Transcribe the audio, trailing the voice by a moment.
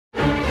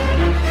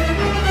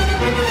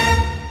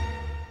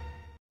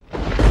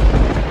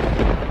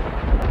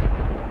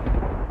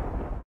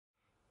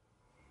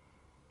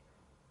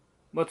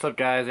What's up,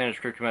 guys?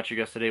 Andrew Kirk coming at you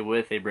guys today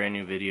with a brand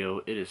new video.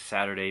 It is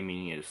Saturday,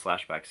 meaning it is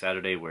Slashback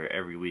Saturday, where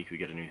every week we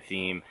get a new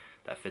theme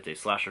that fits a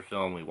slasher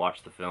film. We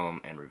watch the film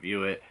and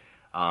review it.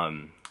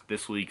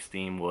 This week's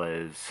theme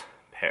was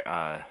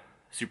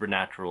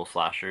supernatural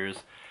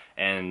slashers,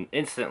 and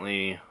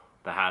instantly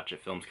the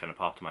Hatchet films kind of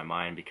popped to my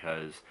mind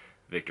because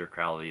Victor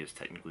Crowley is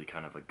technically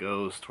kind of a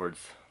ghost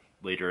towards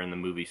later in the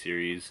movie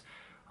series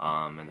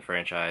and the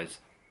franchise.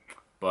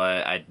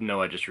 But I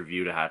know I just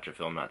reviewed a Hatchet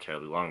film not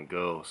terribly long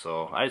ago,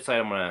 so I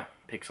decided I'm going to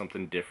pick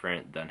something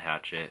different than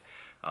Hatchet.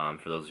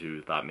 For those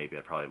who thought maybe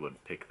I probably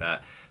would pick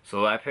that.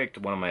 So I picked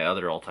one of my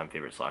other all-time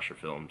favorite slasher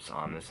films.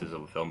 This is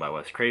a film by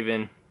Wes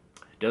Craven.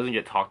 It doesn't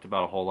get talked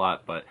about a whole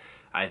lot, but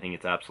I think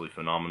it's absolutely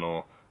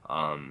phenomenal.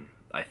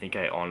 I think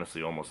I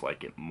honestly almost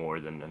like it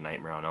more than A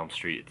Nightmare on Elm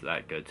Street. It's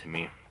that good to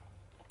me.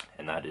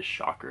 And that is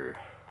Shocker.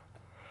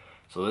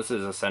 So this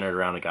is centered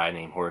around a guy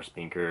named Horace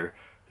Pinker,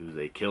 who's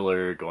a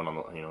killer going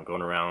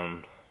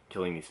around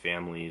killing these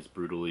families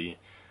brutally.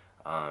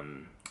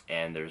 And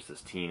there's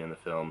this teen in the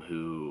film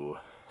who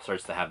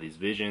starts to have these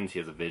visions. He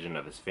has a vision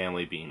of his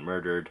family being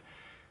murdered,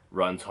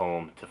 runs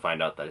home to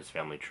find out that his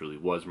family truly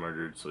was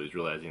murdered. So he's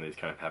realizing that he's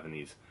kind of having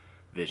these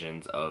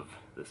visions of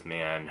this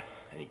man,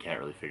 and he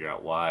can't really figure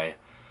out why.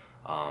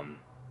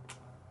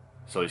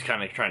 So he's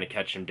kind of trying to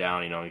catch him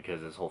down,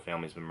 because his whole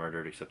family's been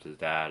murdered except his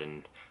dad,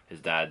 and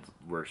his dad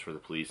works for the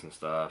police and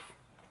stuff.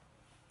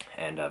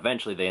 And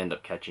eventually they end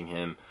up catching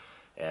him,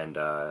 and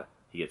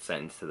he gets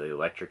sentenced to the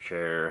electric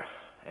chair,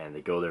 and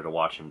they go there to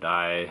watch him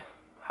die.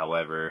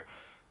 However,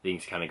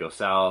 things kind of go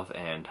south,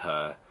 and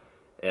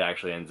it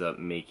actually ends up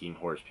making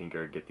Horace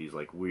Pinker get these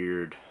like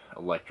weird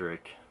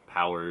electric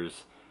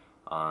powers,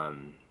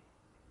 and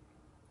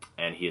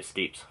he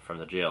escapes from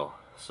the jail.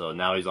 So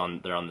now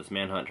they're on this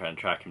manhunt trying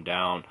to track him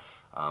down,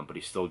 but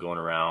he's still going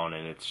around,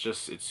 and it's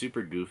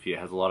super goofy. It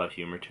has a lot of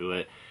humor to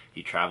it.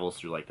 He travels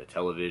through like the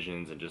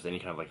televisions and just any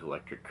kind of like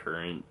electric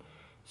current.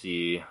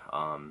 See,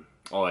 and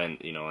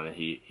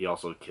he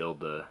also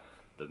killed the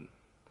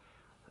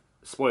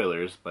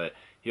spoilers, but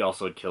he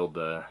also killed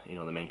the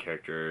main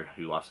character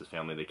who lost his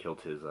family. He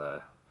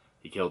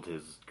killed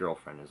his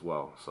girlfriend as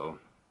well. So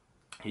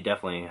he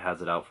definitely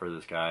has it out for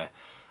this guy.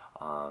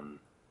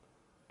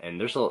 And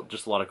there's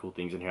just a lot of cool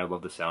things in here. I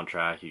love the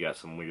soundtrack. You got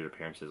some weird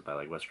appearances by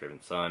like Wes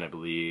Craven's son, I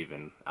believe,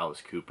 and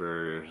Alice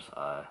Cooper.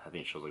 I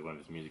think it shows like one of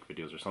his music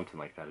videos or something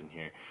like that in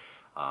here.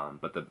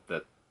 But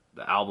the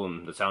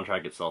album, the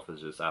soundtrack itself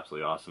is just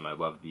absolutely awesome. I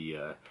love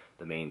the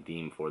main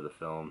theme for the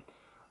film.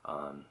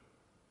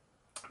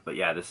 But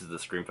yeah, this is the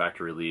Scream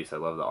Factory release. I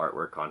love the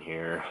artwork on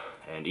here,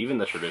 and even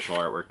the traditional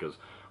artwork is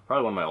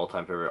probably one of my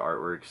all-time favorite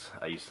artworks.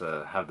 I used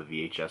to have the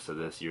VHS of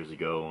this years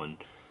ago, and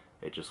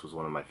it just was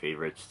one of my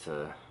favorites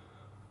to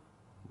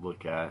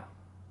look at.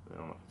 I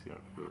don't know if it's going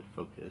to really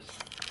focus.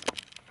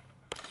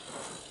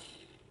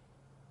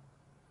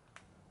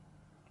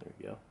 There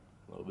we go,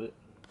 a little bit.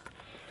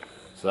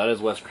 So that is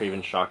Wes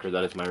Craven's Shocker.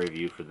 That is my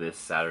review for this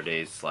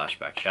Saturday's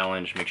Slashback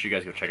Challenge. Make sure you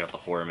guys go check out The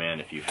Horror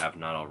Man if you have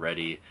not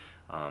already.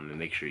 And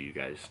make sure you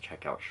guys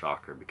check out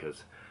Shocker,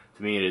 because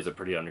to me it is a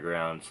pretty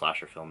underground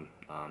slasher film.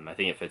 I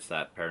think it fits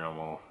that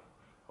paranormal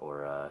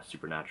or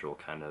supernatural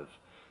kind of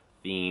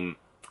theme,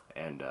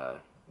 and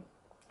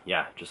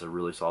yeah, just a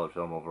really solid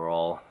film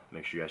overall.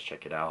 Make sure you guys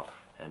check it out,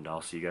 and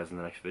I'll see you guys in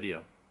the next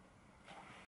video.